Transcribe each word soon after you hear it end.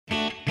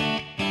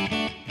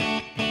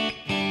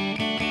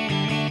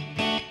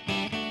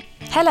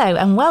Hello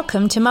and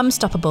welcome to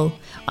Mumstoppable.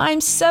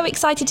 I'm so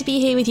excited to be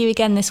here with you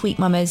again this week,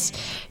 mamas.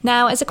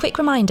 Now, as a quick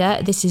reminder,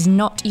 this is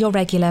not your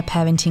regular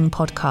parenting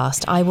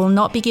podcast. I will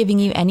not be giving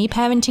you any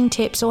parenting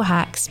tips or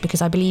hacks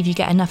because I believe you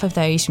get enough of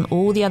those from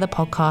all the other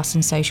podcasts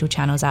and social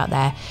channels out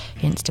there.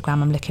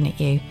 Instagram, I'm looking at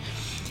you.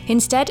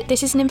 Instead,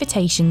 this is an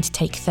invitation to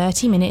take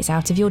 30 minutes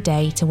out of your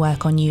day to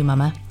work on you,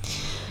 mama.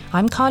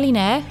 I'm Carly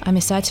Nair, I'm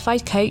a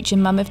certified coach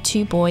and mum of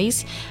 2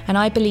 boys, and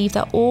I believe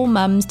that all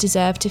mums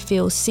deserve to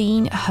feel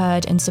seen,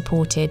 heard and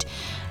supported.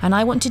 And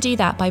I want to do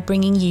that by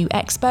bringing you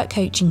expert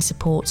coaching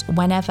support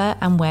whenever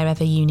and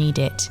wherever you need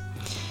it.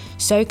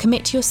 So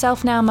commit to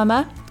yourself now,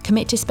 mama.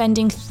 Commit to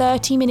spending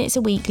 30 minutes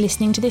a week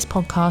listening to this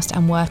podcast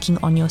and working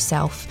on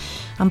yourself.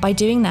 And by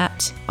doing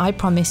that, I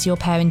promise your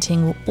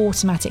parenting will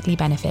automatically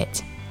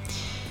benefit.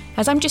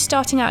 As I'm just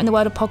starting out in the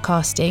world of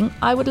podcasting,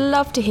 I would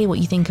love to hear what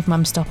you think of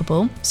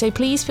Mumstoppable, so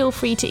please feel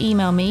free to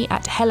email me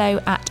at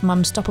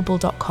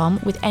hello@mumstoppable.com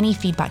with any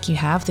feedback you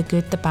have, the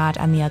good, the bad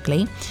and the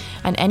ugly,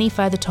 and any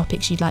further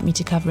topics you'd like me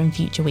to cover in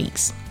future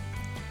weeks.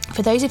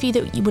 For those of you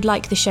that would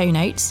like the show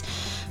notes,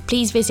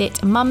 please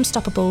visit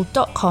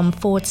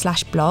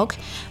mumstoppable.com/blog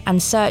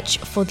and search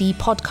for the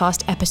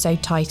podcast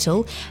episode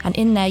title. And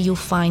in there, you'll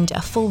find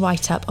a full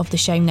write-up of the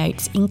show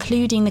notes,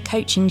 including the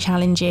coaching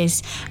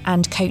challenges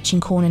and coaching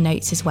corner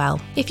notes as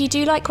well. If you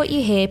do like what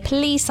you hear,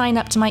 please sign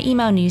up to my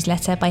email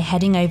newsletter by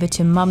heading over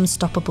to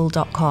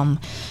mumstoppable.com.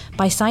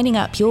 By signing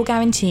up, you're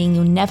guaranteeing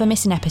you'll never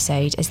miss an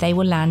episode as they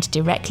will land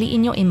directly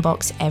in your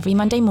inbox every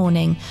Monday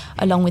morning,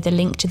 along with a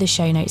link to the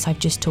show notes I've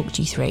just talked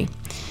you through.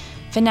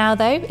 For now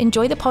though,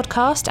 enjoy the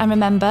podcast and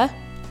remember,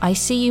 I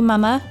see you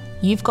mama,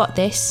 you've got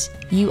this,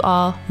 you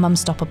are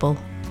Mumstoppable.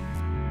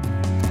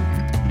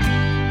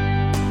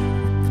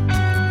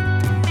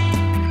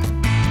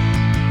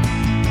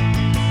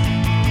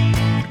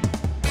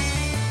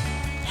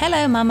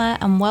 Hello mama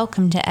and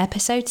welcome to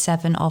episode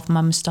 7 of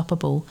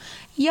Mumstoppable.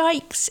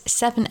 Yikes,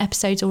 7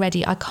 episodes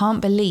already. I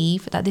can't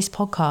believe that this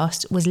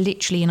podcast was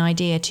literally an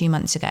idea 2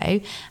 months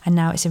ago and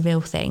now it's a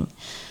real thing.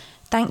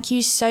 Thank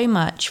you so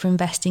much for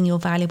investing your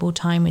valuable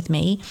time with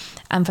me.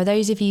 And for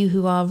those of you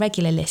who are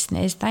regular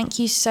listeners, thank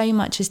you so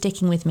much for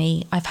sticking with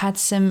me. I've had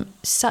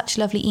such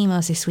lovely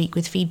emails this week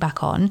with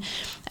feedback on,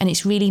 and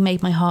it's really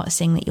made my heart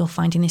sing that you're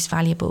finding this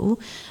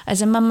valuable.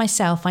 As a mum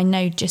myself, I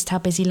know just how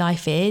busy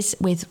life is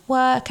with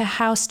work, a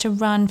house to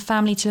run,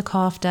 family to look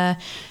after.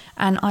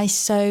 And I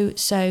so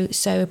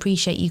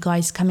appreciate you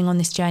guys coming on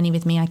this journey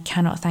with me. I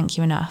cannot thank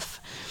you enough.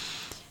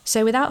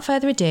 So without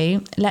further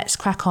ado, let's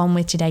crack on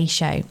with today's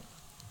show.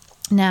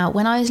 Now,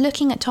 when I was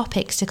looking at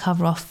topics to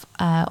cover off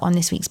on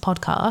this week's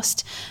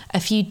podcast, a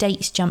few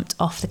dates jumped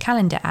off the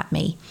calendar at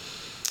me.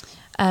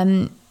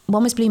 One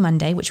was Blue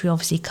Monday, which we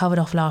obviously covered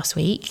off last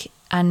week.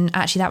 And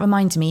actually that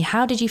reminds me,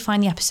 how did you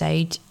find the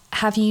episode?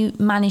 Have you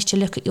managed to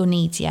look at your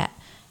needs yet?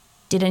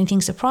 Did anything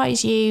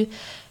surprise you?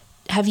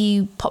 Have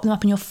you popped them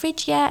up in your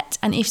fridge yet?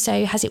 And if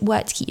so, has it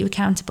worked to keep you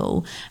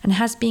accountable? And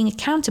has being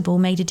accountable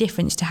made a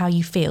difference to how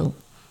you feel?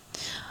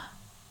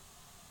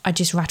 I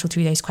just rattled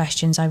through those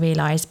questions, I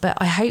realised, but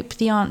I hope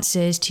the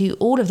answers to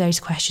all of those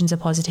questions are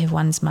positive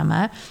ones,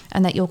 mama,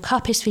 and that your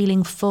cup is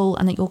feeling full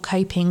and that you're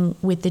coping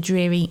with the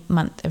dreary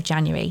month of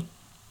January.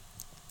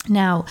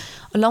 Now,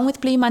 along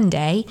with Blue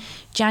Monday,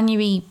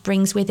 January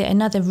brings with it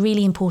another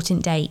really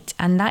important date,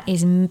 and that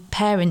is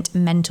Parent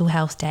Mental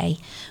Health Day,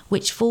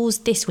 which falls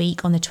this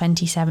week on the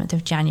 27th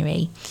of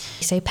January.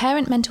 So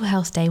Parent Mental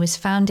Health Day was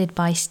founded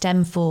by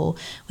STEM4,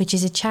 which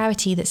is a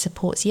charity that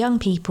supports young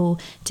people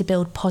to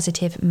build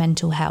positive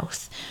mental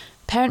health.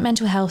 Parent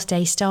Mental Health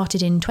Day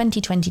started in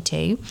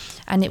 2022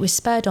 and it was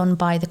spurred on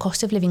by the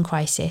cost of living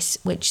crisis,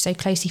 which so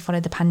closely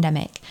followed the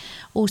pandemic.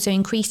 Also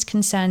increased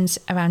concerns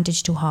around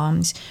digital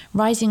harms,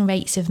 rising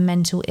rates of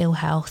mental ill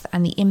health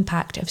and the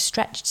impact of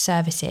stretched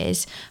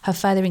services have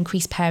further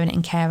increased parent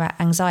and carer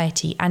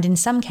anxiety and in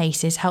some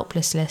cases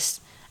helplessness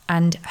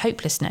and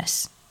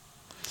hopelessness.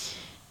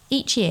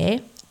 Each year,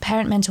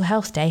 Parent Mental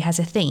Health Day has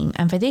a theme,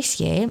 and for this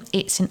year,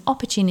 it's an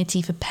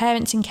opportunity for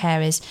parents and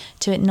carers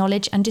to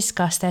acknowledge and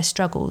discuss their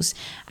struggles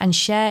and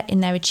share in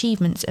their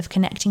achievements of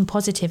connecting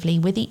positively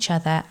with each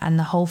other and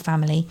the whole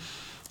family,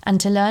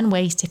 and to learn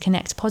ways to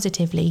connect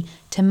positively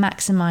to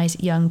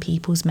maximise young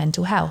people's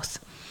mental health.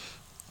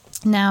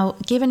 Now,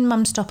 given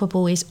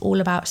Mumstoppable is all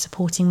about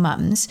supporting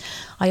mums,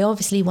 I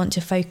obviously want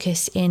to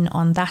focus in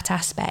on that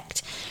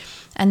aspect,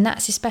 and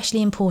that's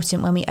especially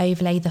important when we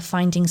overlay the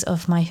findings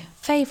of my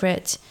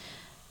favourite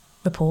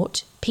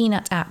report,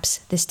 Peanut App's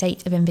The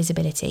State of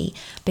Invisibility,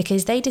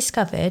 because they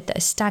discovered that a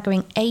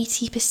staggering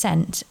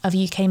 80% of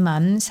UK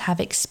mums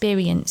have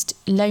experienced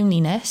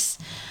loneliness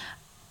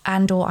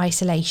and or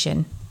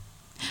isolation.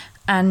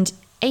 And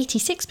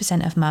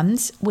 86% of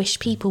mums wish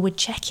people would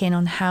check in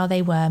on how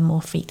they were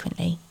more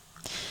frequently.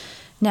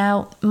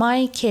 Now,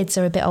 my kids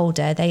are a bit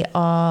older. They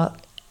are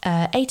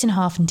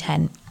 8.5 and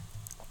 10.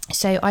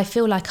 So I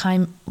feel like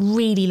I'm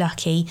really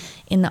lucky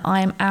in that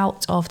I am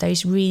out of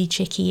those really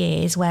tricky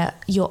years where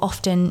you're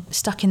often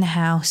stuck in the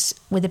house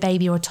with a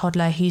baby or a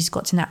toddler who's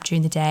got to nap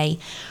during the day,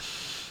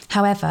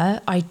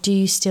 However, I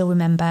do still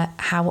remember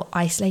how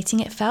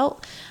isolating it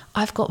felt.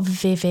 I've got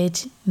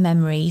vivid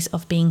memories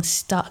of being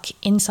stuck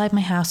inside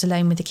my house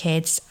alone with the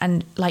kids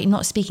and like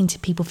not speaking to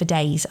people for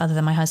days other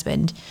than my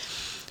husband.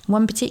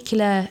 One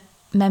particular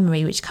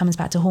memory which comes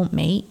back to haunt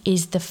me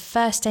is the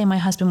first day my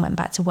husband went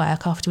back to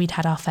work after we'd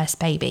had our first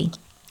baby.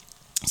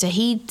 So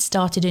he'd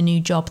started a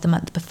new job the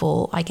month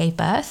before I gave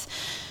birth.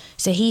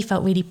 So he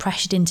felt really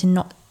pressured into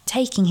not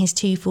taking his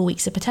 2 full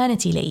weeks of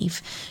paternity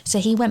leave. So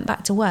he went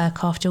back to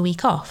work after a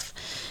week off.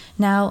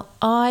 Now,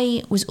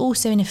 I was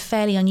also in a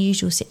fairly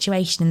unusual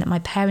situation in that my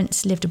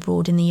parents lived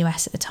abroad in the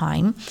US at the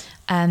time,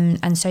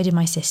 and so did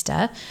my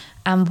sister.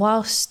 And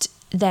whilst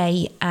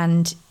they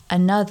and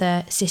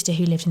another sister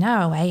who lived an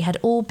hour away had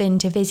all been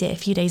to visit a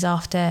few days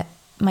after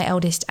my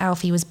eldest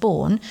Alfie was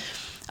born,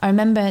 I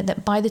remember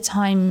that by the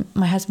time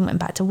my husband went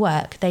back to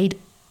work, they'd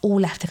all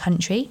left the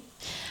country.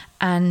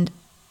 And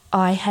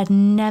I had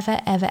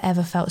never, ever,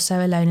 ever felt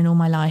so alone in all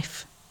my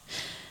life.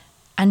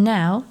 And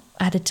now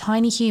I had a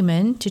tiny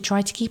human to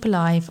try to keep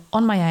alive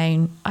on my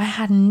own. I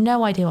had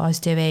no idea what I was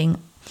doing.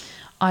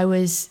 I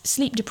was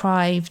sleep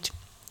deprived.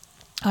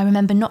 I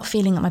remember not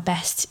feeling at my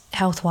best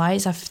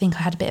health-wise. I think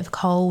I had a bit of a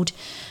cold,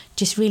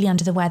 just really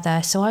under the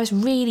weather. So I was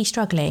really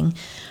struggling.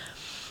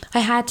 I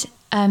had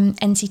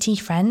NCT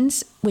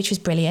friends, which was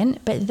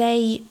brilliant, but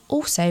they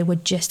also were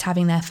just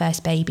having their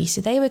first baby.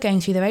 So they were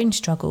going through their own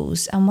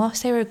struggles. And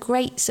whilst they were a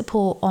great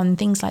support on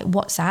things like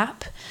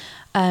WhatsApp,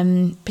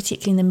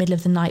 particularly in the middle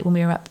of the night when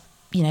we were up,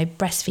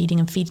 breastfeeding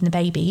and feeding the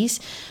babies,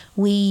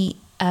 we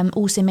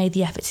also made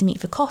the effort to meet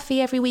for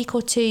coffee every week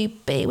or two,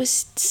 but it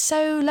was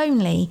so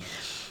lonely.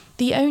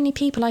 The only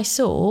people I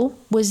saw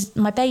was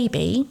my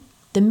baby,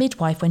 the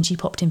midwife when she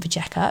popped in for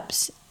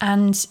checkups,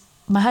 and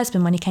my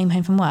husband when he came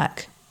home from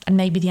work, and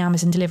maybe the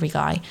Amazon delivery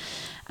guy.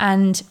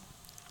 And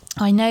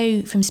I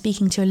know from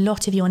speaking to a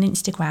lot of you on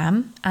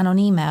Instagram and on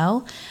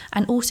email,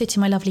 and also to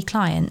my lovely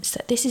clients,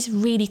 that this is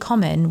really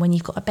common when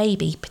you've got a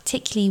baby,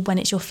 particularly when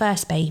it's your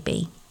first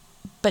baby,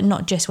 but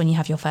not just when you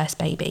have your first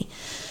baby.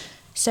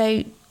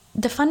 So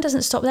the fun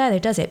doesn't stop there though,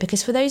 does it?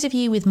 Because for those of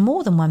you with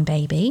more than one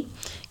baby,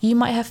 you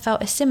might have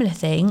felt a similar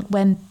thing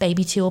when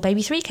baby 2 or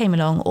baby 3 came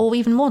along, or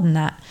even more than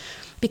that.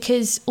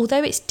 Because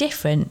although it's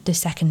different the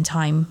second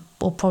time,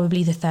 or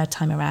probably the third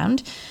time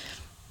around,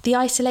 the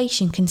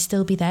isolation can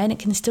still be there and it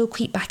can still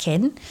creep back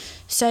in.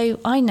 So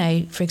I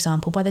know, for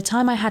example, by the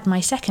time I had my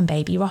second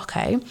baby,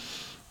 Rocco,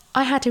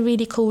 I had a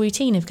really cool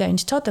routine of going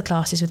to toddler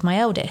classes with my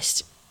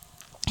eldest,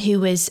 who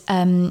was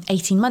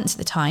 18 months at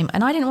the time.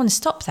 And I didn't want to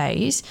stop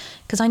those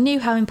because I knew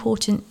how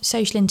important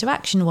social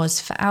interaction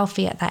was for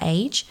Alfie at that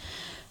age.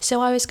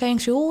 So I was going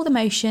through all the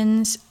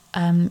motions.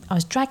 I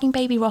was dragging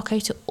baby Rocco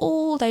to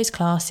all those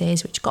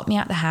classes, which got me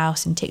out the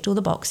house and ticked all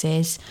the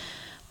boxes.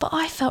 But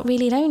I felt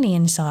really lonely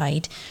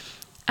inside.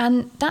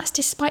 And that's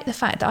despite the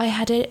fact that I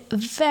had a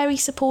very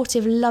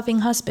supportive, loving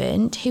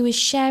husband who was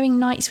sharing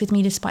nights with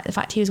me despite the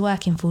fact he was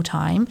working full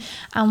time,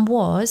 and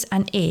was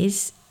and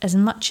is, as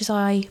much as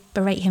I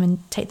berate him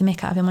and take the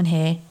mick out of him on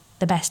here,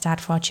 the best dad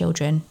for our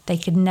children. They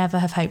could never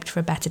have hoped for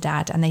a better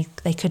dad, and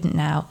they couldn't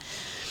now.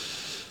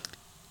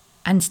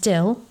 And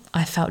still,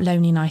 I felt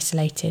lonely and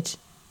isolated.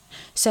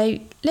 So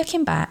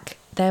looking back,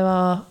 there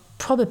are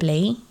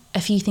probably a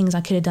few things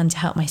I could have done to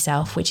help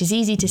myself, which is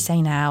easy to say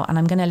now, and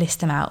I'm going to list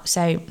them out.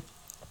 So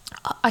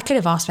I could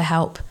have asked for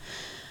help.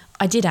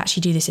 I did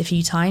actually do this a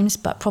few times,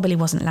 but probably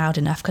wasn't loud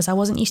enough because I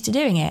wasn't used to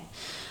doing it.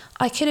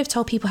 I could have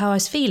told people how I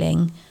was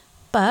feeling,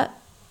 but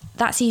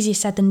that's easier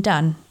said than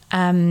done.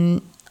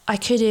 I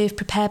could have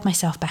prepared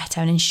myself better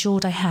and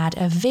ensured I had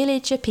a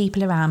village of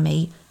people around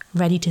me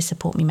ready to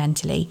support me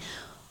mentally.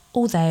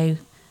 Although,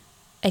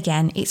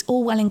 again, it's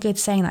all well and good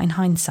saying that in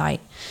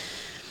hindsight.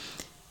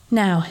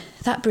 Now,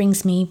 that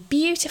brings me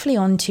beautifully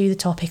on to the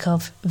topic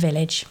of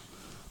village.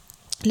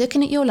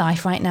 Looking at your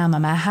life right now,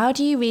 Mama, how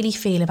do you really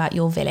feel about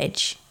your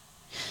village?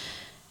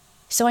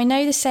 So I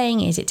know the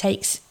saying is it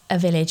takes a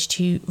village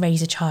to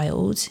raise a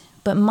child,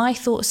 but my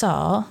thoughts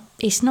are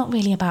it's not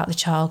really about the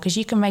child because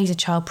you can raise a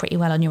child pretty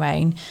well on your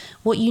own.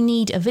 What you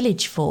need a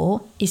village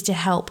for is to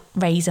help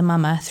raise a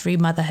mama through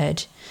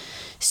motherhood.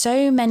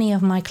 So many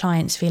of my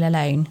clients feel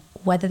alone,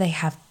 whether they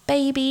have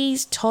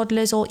babies,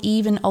 toddlers, or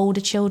even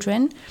older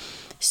children.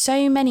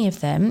 So many of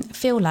them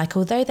feel like,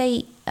 although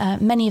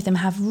many of them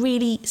have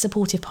really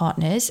supportive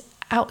partners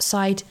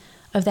outside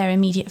of their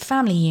immediate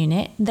family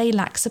unit, they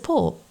lack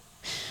support.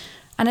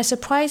 And a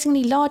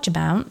surprisingly large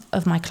amount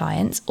of my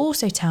clients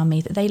also tell me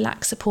that they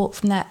lack support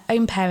from their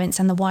own parents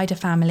and the wider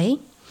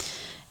family.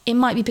 It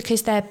might be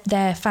because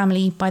their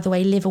family, by the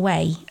way, live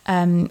away.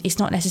 It's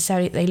not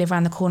necessarily that they live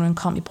around the corner and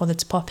can't be bothered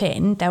to pop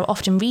in. There are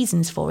often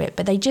reasons for it,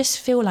 but they just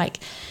feel like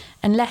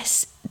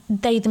unless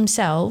they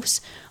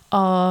themselves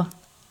are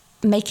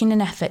making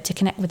an effort to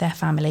connect with their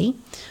family,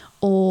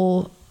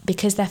 or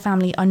because their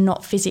family are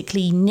not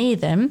physically near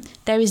them,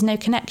 there is no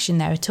connection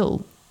there at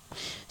all.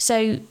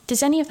 So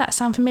does any of that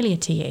sound familiar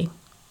to you?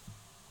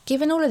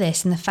 given all of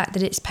this and the fact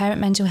that it's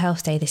Parent Mental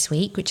Health Day this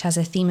week, which has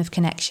a theme of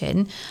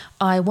connection,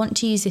 I want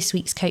to use this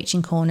week's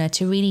Coaching Corner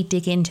to really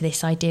dig into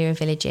this idea of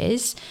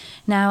villages.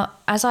 Now,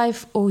 as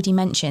I've already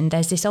mentioned,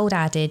 there's this old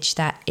adage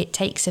that it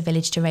takes a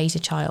village to raise a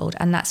child,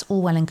 and that's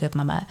all well and good,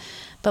 Mama.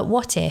 But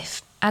what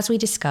if, as we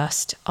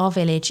discussed, our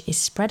village is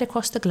spread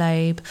across the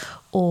globe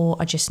or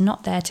are just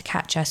not there to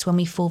catch us when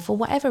we fall for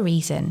whatever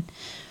reason?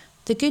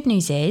 The good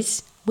news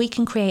is we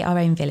can create our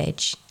own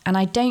village. And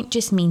I don't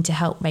just mean to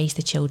help raise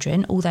the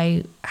children,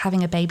 although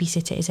having a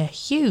babysitter is a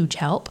huge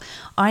help.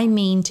 I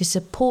mean to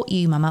support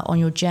you, Mama, on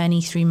your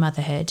journey through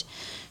motherhood.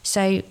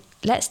 So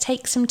let's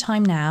take some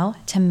time now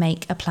to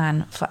make a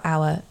plan for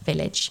our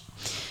village.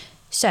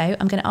 So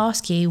I'm going to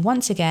ask you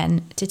once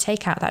again to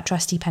take out that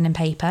trusty pen and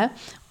paper,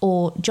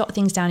 or jot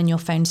things down in your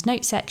phone's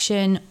note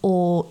section,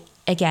 or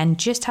again,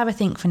 just have a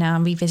think for now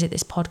and revisit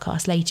this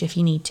podcast later if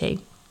you need to.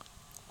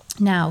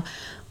 Now,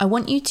 I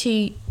want you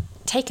to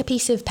take a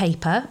piece of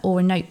paper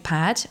or a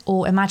notepad,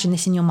 or imagine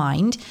this in your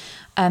mind,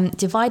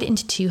 divide it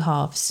into two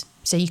halves.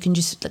 So you can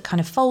just kind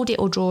of fold it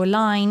or draw a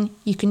line.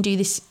 You can do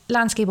this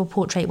landscape or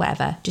portrait,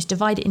 whatever. Just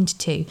divide it into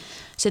two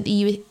so that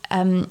you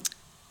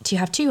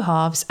have two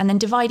halves, and then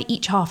divide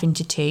each half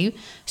into two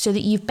so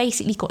that you've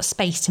basically got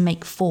space to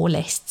make 4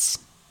 lists.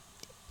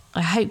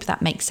 I hope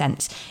that makes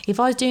sense. If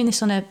I was doing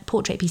this on a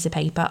portrait piece of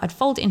paper, I'd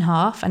fold it in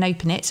half and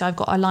open it. So I've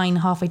got a line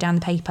halfway down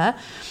the paper,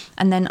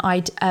 and then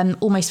I'd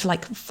almost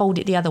like fold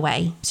it the other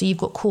way. So you've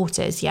got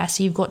quarters, yeah?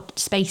 So you've got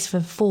space for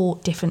 4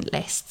 different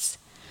lists.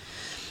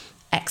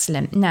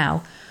 Excellent.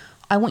 Now,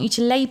 I want you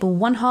to label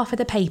one half of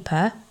the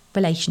paper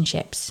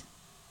relationships,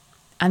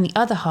 and the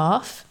other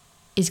half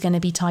is going to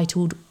be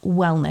titled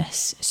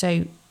wellness.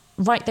 So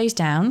write those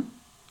down.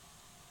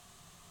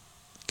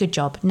 Good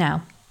job.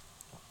 Now,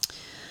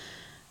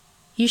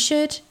 you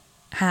should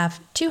have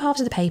 2 halves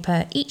of the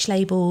paper, each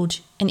labelled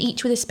and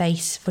each with a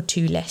space for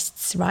 2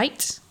 lists,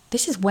 right?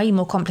 This is way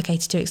more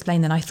complicated to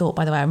explain than I thought,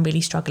 by the way. I'm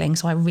really struggling,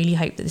 so I really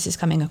hope that this is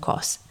coming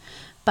across.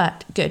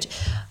 But good.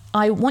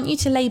 I want you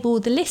to label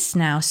the lists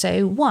now.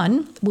 So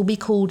one will be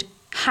called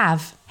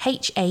have,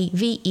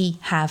 H-A-V-E,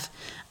 have,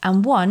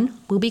 and one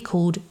will be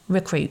called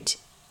recruit.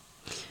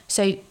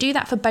 So do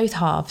that for both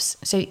halves.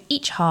 So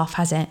each half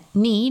has a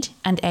need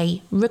and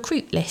a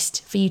recruit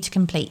list for you to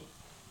complete.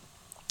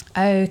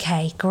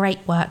 Okay,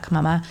 great work,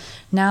 Mama.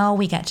 Now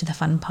we get to the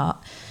fun part.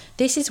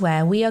 This is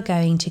where we are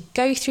going to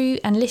go through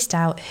and list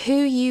out who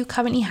you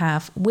currently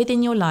have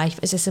within your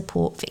life as a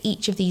support for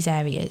each of these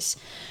areas.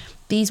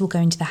 These will go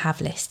into the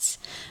have lists.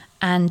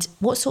 And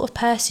what sort of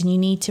person you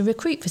need to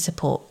recruit for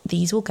support,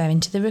 these will go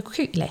into the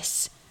recruit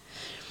lists.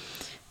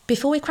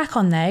 Before we crack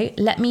on though,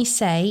 let me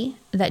say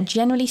that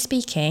generally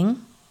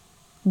speaking,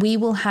 we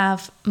will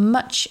have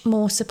much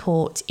more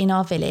support in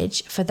our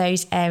village for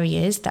those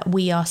areas that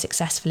we are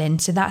successful in.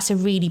 So that's a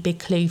really big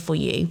clue for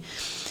you.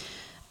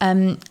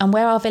 And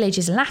where our village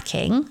is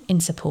lacking in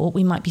support,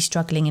 we might be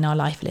struggling in our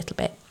life a little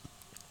bit.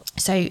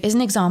 So as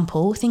an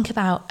example, think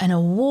about an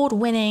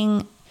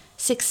award-winning,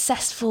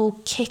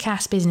 successful,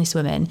 kick-ass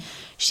businesswoman.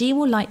 She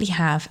will likely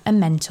have a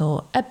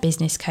mentor, a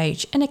business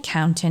coach, an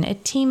accountant, a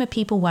team of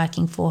people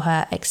working for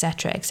her,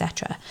 etc.,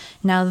 etc.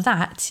 Now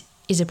that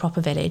is a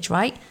proper village,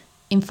 right?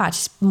 In fact,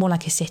 it's more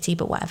like a city,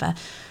 but whatever.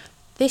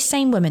 This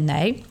same woman,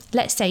 though,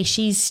 let's say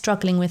she's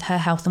struggling with her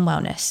health and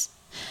wellness.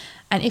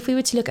 And if we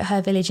were to look at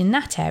her village in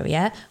that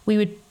area, we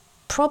would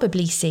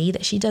probably see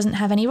that she doesn't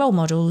have any role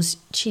models.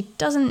 She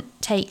doesn't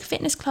take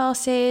fitness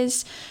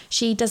classes.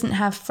 She doesn't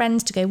have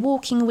friends to go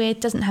walking with,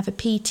 doesn't have a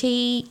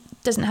PT,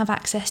 doesn't have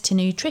access to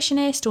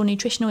nutritionist or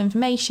nutritional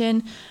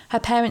information. Her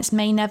parents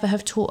may never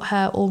have taught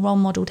her or role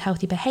modelled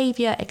healthy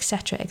behaviour,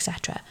 etc.,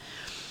 etc.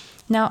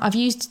 Now, I've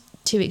used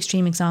 2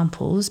 extreme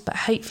examples, but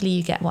hopefully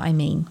you get what I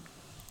mean.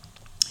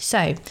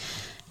 So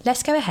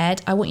let's go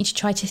ahead. I want you to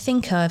try to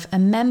think of a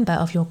member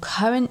of your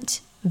current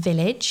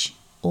village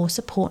or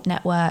support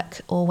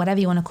network or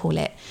whatever you want to call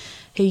it,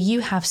 who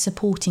you have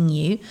supporting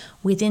you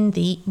within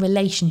the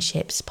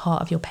relationships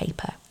part of your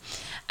paper.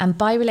 And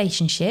by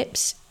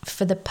relationships,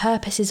 for the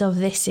purposes of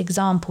this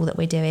example that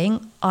we're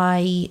doing,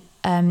 I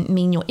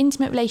mean your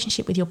intimate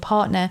relationship with your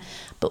partner,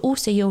 but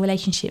also your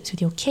relationships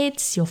with your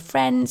kids, your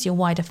friends, your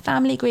wider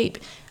family group.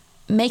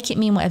 Make it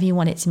mean whatever you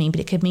want it to mean, but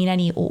it could mean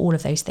any or all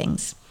of those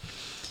things.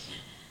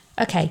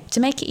 Okay, to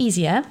make it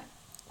easier,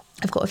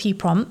 I've got a few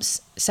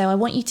prompts. So I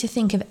want you to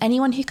think of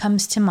anyone who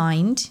comes to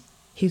mind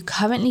who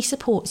currently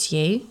supports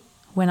you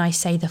when I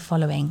say the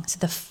following. So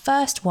the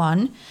first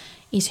one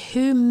is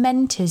who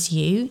mentors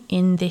you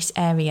in this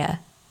area.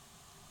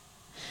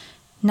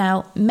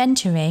 Now,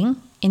 mentoring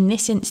in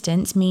this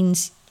instance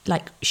means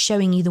like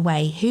showing you the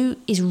way. Who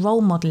is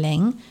role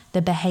modelling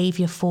the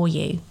behaviour for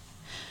you?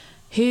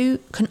 Who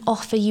can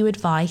offer you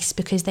advice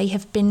because they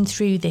have been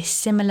through this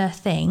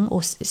thing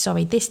or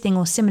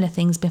similar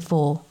things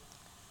before.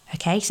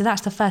 Okay, so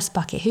that's the first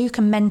bucket. Who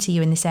can mentor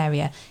you in this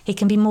area? It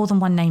can be more than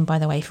one name, by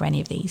the way, for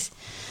any of these.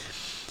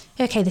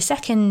 Okay, the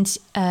second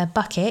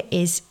bucket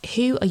is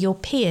who are your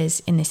peers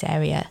in this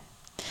area?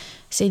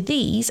 So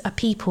these are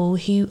people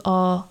who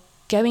are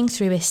going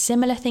through a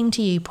similar thing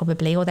to you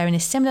probably, or they're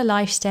in a similar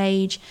life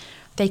stage.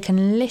 They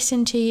can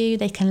listen to you,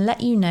 they can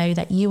let you know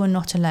that you are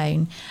not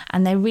alone,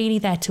 and they're really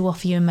there to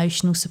offer you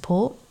emotional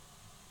support.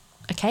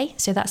 Okay,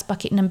 so that's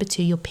bucket number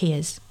 2, your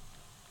peers.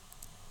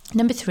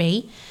 Number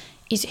 3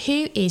 is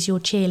who is your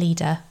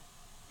cheerleader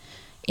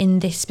in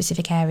this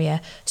specific area.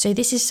 So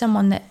this is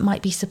someone that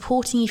might be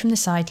supporting you from the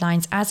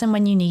sidelines as and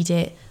when you need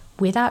it,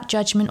 without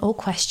judgment or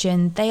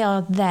question. They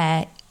are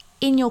there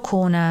in your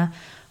corner,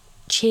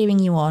 cheering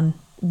you on,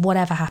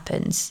 whatever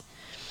happens.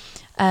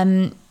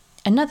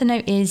 Another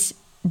note is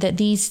that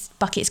these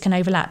buckets can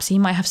overlap. So you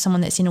might have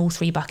someone that's in all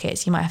 3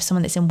 buckets. You might have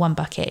someone that's in 1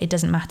 bucket. It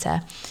doesn't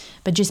matter.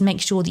 But just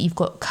make sure that you've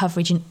got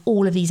coverage in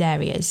all of these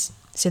areas.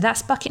 So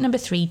that's bucket number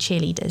 3,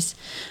 cheerleaders.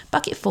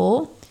 Bucket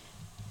 4,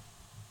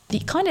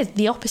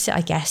 the opposite,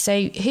 I guess.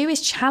 So who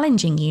is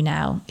challenging you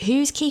now?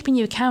 Who's keeping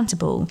you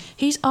accountable?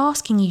 Who's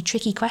asking you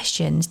tricky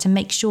questions to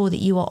make sure that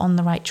you are on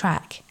the right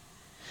track?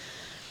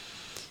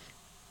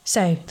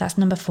 So that's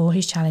number 4,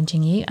 who's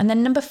challenging you. And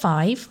then number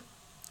 5,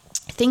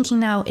 thinking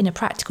now in a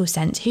practical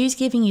sense, who's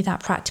giving you that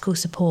practical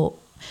support?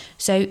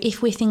 So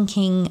if we're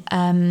thinking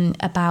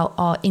about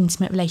our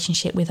intimate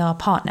relationship with our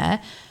partner,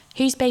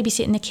 who's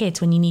babysitting the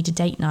kids when you need a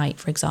date night,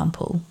 for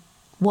example?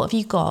 What have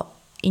you got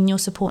in your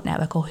support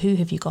network, or who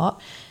have you got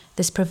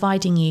that's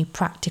providing you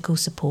practical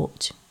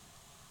support?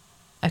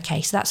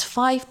 Okay, so that's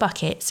 5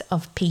 buckets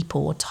of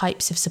people or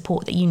types of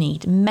support that you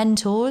need.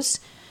 Mentors,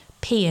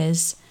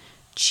 peers,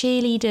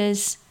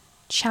 cheerleaders,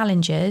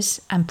 challengers,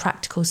 and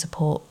practical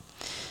support.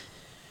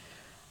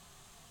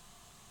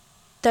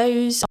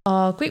 Those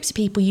are groups of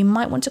people you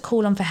might want to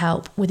call on for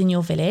help within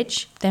your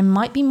village. There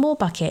might be more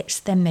buckets,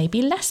 there may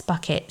be less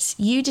buckets.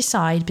 You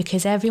decide,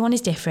 because everyone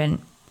is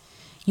different.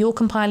 You're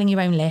compiling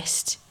your own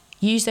list.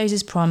 Use those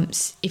as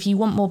prompts. If you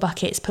want more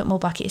buckets, put more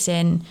buckets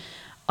in.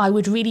 I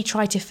would really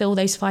try to fill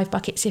those 5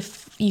 buckets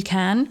if you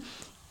can.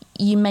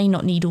 You may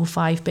not need all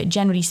 5, but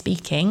generally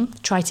speaking,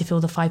 try to fill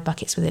the 5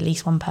 buckets with at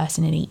least 1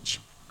 person in each.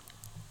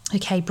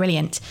 Okay,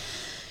 brilliant.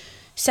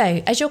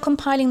 So as you're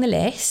compiling the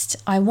list,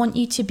 I want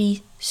you to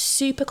be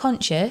super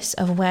conscious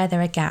of where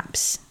there are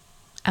gaps.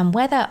 And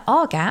where there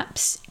are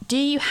gaps, do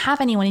you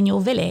have anyone in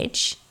your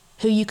village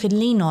who you could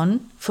lean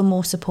on for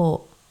more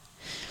support?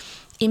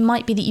 It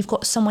might be that you've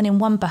got someone in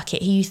 1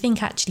 bucket who you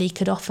think actually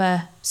could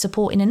offer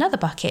support in another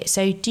bucket.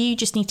 So do you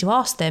just need to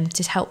ask them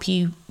to help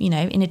you, in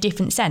a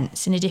different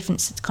sense, in a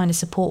different kind of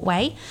support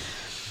way?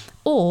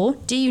 Or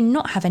do you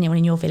not have anyone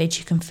in your village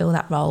who can fill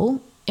that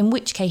role? In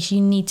which case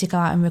you need to go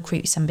out and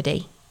recruit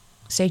somebody.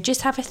 So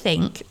just have a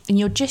think, and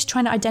you're just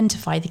trying to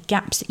identify the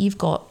gaps that you've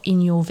got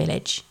in your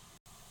village.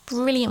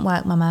 Brilliant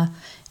work, Mama.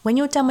 When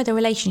you're done with the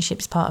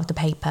relationships part of the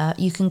paper,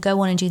 you can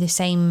go on and do the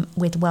same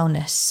with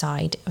wellness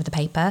side of the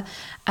paper.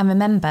 And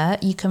remember,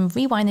 you can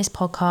rewind this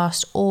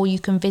podcast, or you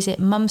can visit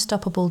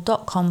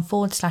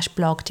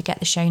mumstoppable.com/blog to get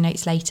the show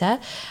notes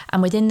later.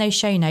 And within those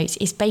show notes,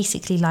 it's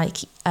basically like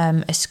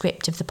a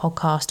script of the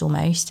podcast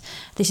almost.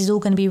 This is all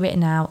going to be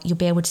written out. You'll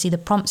be able to see the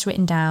prompts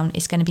written down.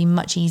 It's going to be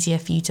much easier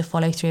for you to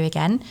follow through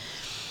again.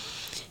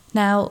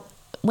 Now,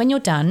 when you're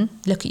done,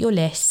 look at your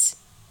lists.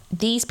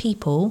 These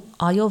people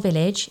are your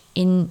village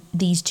in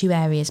these 2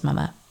 areas,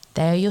 Mama.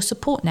 They're your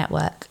support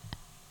network.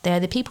 They're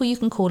the people you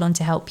can call on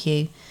to help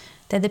you.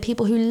 They're the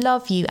people who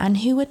love you and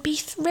who would be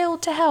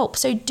thrilled to help.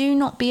 So do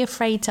not be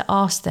afraid to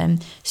ask them.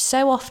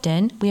 So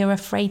often we are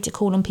afraid to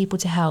call on people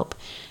to help.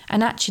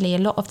 And actually, a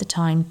lot of the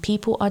time,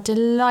 people are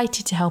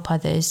delighted to help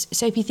others.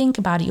 So if you think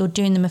about it, you're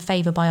doing them a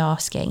favour by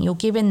asking. You're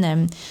giving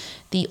them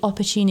the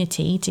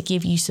opportunity to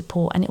give you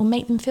support, and it will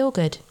make them feel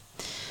good.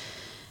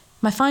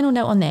 My final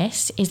note on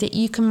this is that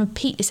you can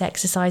repeat this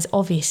exercise,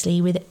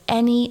 obviously, with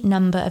any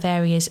number of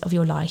areas of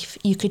your life.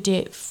 You could do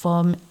it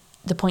from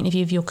the point of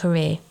view of your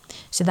career.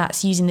 So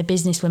that's using the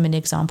businesswoman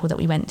example that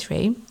we went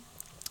through.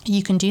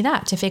 You can do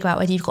that to figure out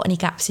whether you've got any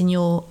gaps in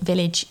your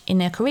village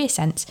in a career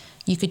sense.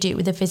 You could do it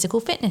with a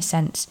physical fitness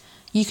sense.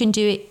 You can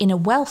do it in a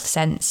wealth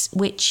sense,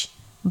 which,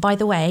 by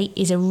the way,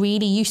 is a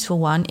really useful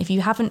one. If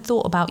you haven't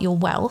thought about your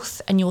wealth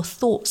and your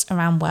thoughts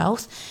around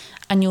wealth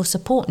and your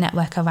support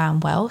network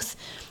around wealth,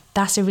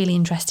 that's a really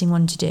interesting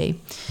one to do.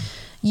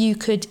 You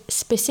could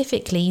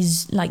specifically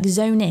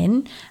zone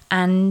in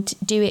and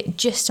do it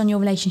just on your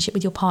relationship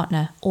with your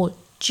partner, or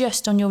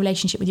just on your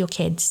relationship with your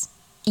kids.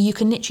 You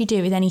can literally do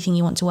it with anything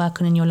you want to work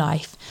on in your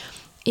life.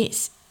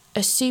 It's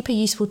a super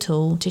useful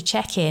tool to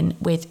check in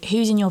with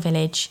who's in your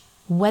village,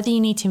 whether you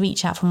need to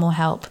reach out for more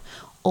help,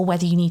 or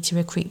whether you need to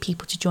recruit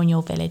people to join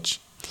your village.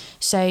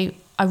 So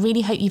I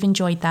really hope you've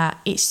enjoyed that.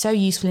 It's so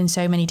useful in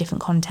so many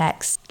different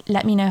contexts.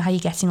 Let me know how you're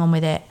getting on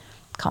with it.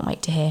 Can't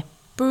wait to hear.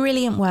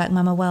 Brilliant work,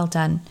 Mama. Well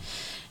done.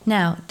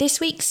 Now, this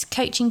week's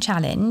coaching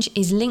challenge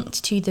is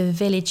linked to the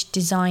village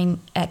design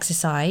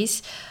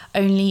exercise,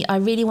 only I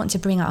really want to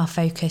bring out our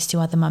focus to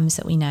other mums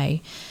that we know.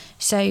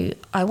 So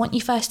I want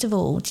you first of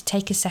all to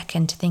take a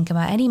second to think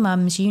about any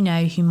mums you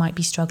know who might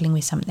be struggling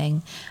with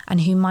something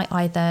and who might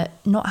either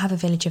not have a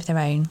village of their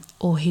own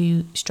or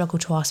who struggle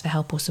to ask for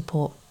help or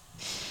support.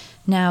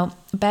 Now,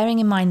 bearing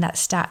in mind that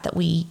stat that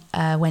we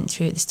went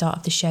through at the start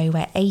of the show,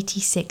 where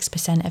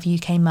 86% of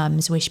UK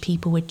mums wish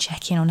people would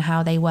check in on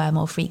how they were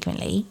more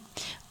frequently,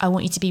 I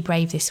want you to be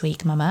brave this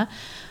week, mama.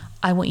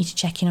 I want you to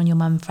check in on your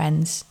mum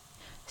friends.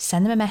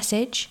 Send them a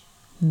message,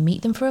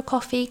 meet them for a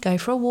coffee, go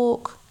for a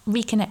walk,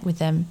 reconnect with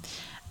them,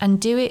 and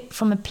do it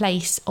from a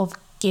place of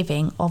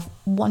giving, of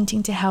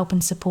wanting to help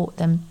and support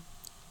them.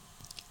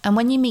 And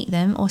when you meet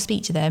them or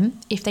speak to them,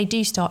 if they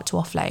do start to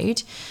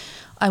offload,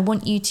 I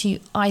want you to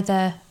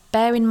either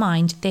bear in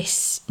mind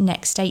this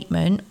next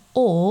statement,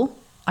 or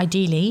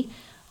ideally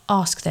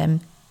ask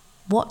them,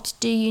 what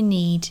do you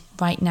need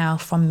right now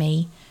from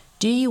me?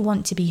 Do you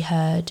want to be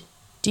heard?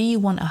 Do you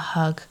want a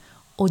hug?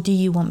 Or do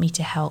you want me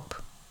to help?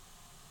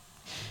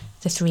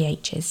 The 3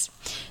 H's.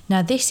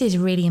 Now, this is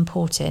really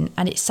important,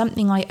 and it's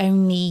something I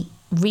only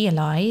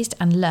realised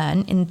and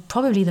learned in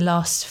probably the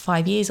last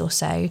 5 years or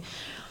so.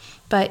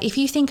 But if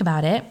you think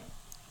about it,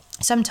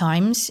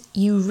 sometimes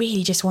you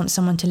really just want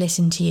someone to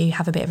listen to you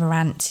have a bit of a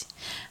rant,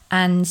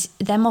 and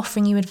them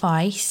offering you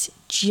advice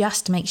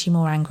just makes you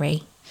more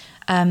angry,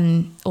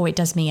 or it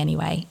does me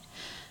anyway.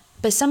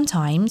 But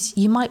sometimes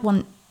you might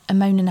want a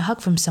moan and a hug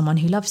from someone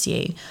who loves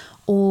you,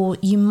 or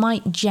you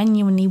might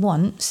genuinely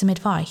want some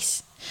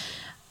advice.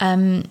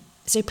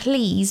 So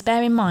please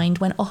bear in mind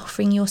when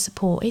offering your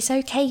support, it's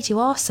okay to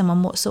ask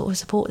someone what sort of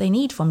support they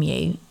need from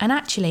you. And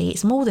actually,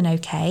 it's more than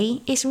okay.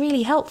 It's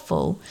really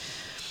helpful.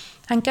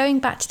 And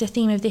going back to the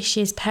theme of this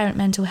year's Parent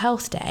Mental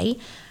Health Day,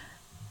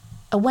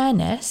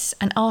 awareness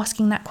and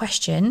asking that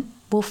question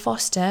will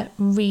foster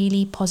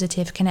really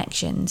positive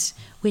connections,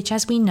 which,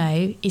 as we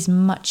know, is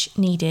much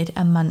needed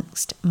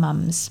amongst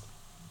mums.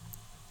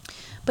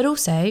 But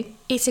also,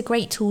 it's a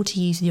great tool to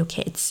use with your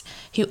kids,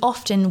 who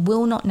often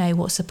will not know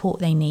what support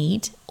they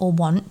need or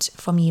want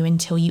from you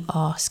until you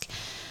ask.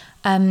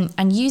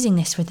 And using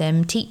this with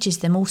them teaches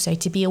them also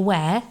to be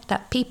aware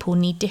that people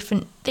need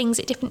different things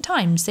at different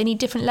times. They need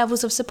different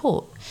levels of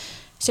support.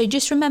 So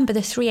just remember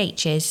the 3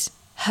 H's: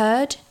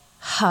 heard,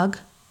 hug,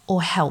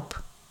 or help.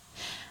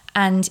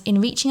 And in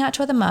reaching out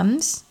to other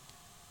mums,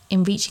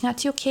 in reaching out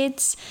to your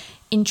kids,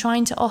 in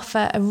trying to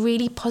offer a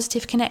really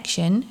positive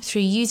connection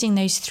through using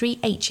those 3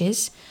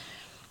 H's,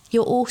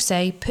 you're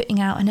also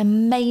putting out an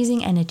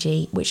amazing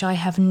energy, which I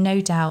have no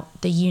doubt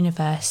the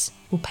universe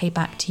will pay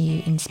back to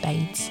you in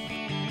spades.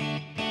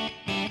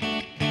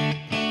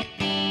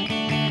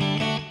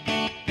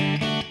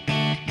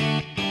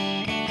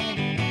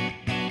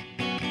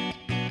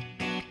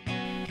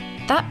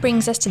 That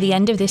brings us to the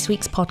end of this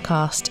week's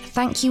podcast.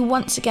 Thank you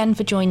once again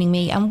for joining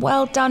me, and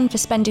well done for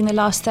spending the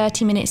last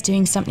 30 minutes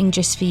doing something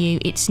just for you.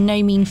 It's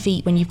no mean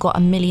feat when you've got a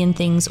million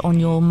things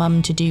on your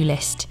mum to-do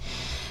list.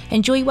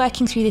 Enjoy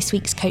working through this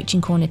week's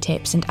Coaching Corner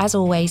tips, and as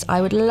always, I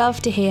would love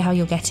to hear how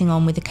you're getting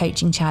on with the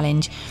coaching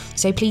challenge.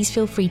 So please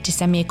feel free to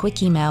send me a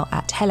quick email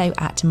at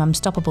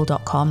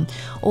hello@mumstoppable.com,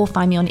 or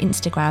find me on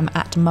Instagram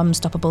at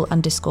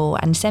mumstoppable_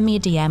 and send me a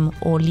DM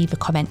or leave a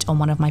comment on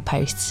one of my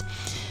posts.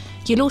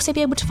 You'll also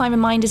be able to find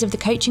reminders of the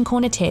Coaching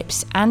Corner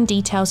tips and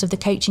details of the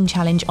coaching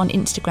challenge on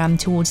Instagram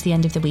towards the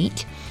end of the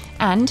week.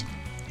 And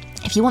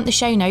if you want the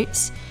show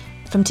notes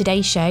from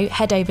today's show,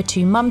 head over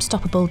to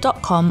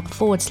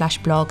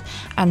mumstoppable.com/blog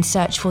and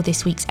search for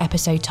this week's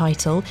episode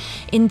title.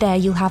 In there,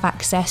 you'll have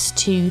access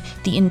to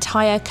the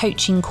entire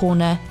Coaching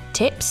Corner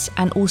tips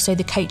and also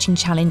the coaching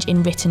challenge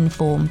in written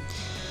form.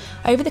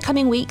 Over the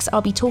coming weeks, I'll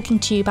be talking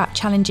to you about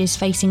challenges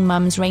facing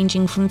mums,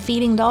 ranging from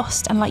feeling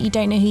lost and like you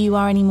don't know who you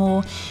are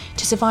anymore,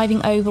 to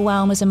surviving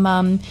overwhelm as a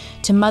mum,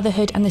 to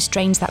motherhood and the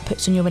strains that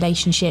puts on your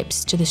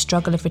relationships, to the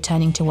struggle of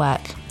returning to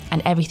work,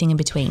 and everything in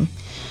between.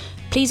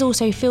 Please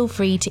also feel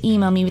free to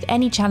email me with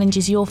any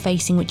challenges you're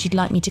facing which you'd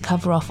like me to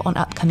cover off on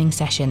upcoming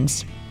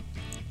sessions.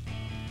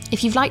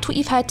 If you've liked what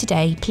you've heard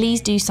today,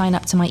 please do sign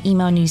up to my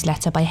email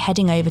newsletter by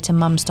heading over to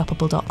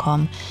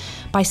mumstoppable.com.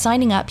 By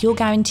signing up, you're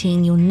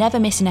guaranteeing you'll never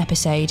miss an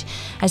episode,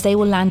 as they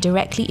will land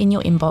directly in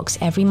your inbox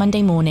every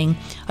Monday morning,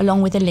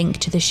 along with a link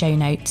to the show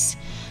notes.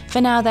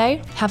 For now though,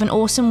 have an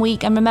awesome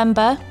week, and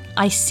remember,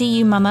 I see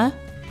you, mama.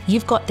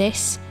 You've got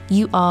this.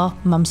 You are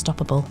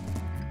Mumstoppable.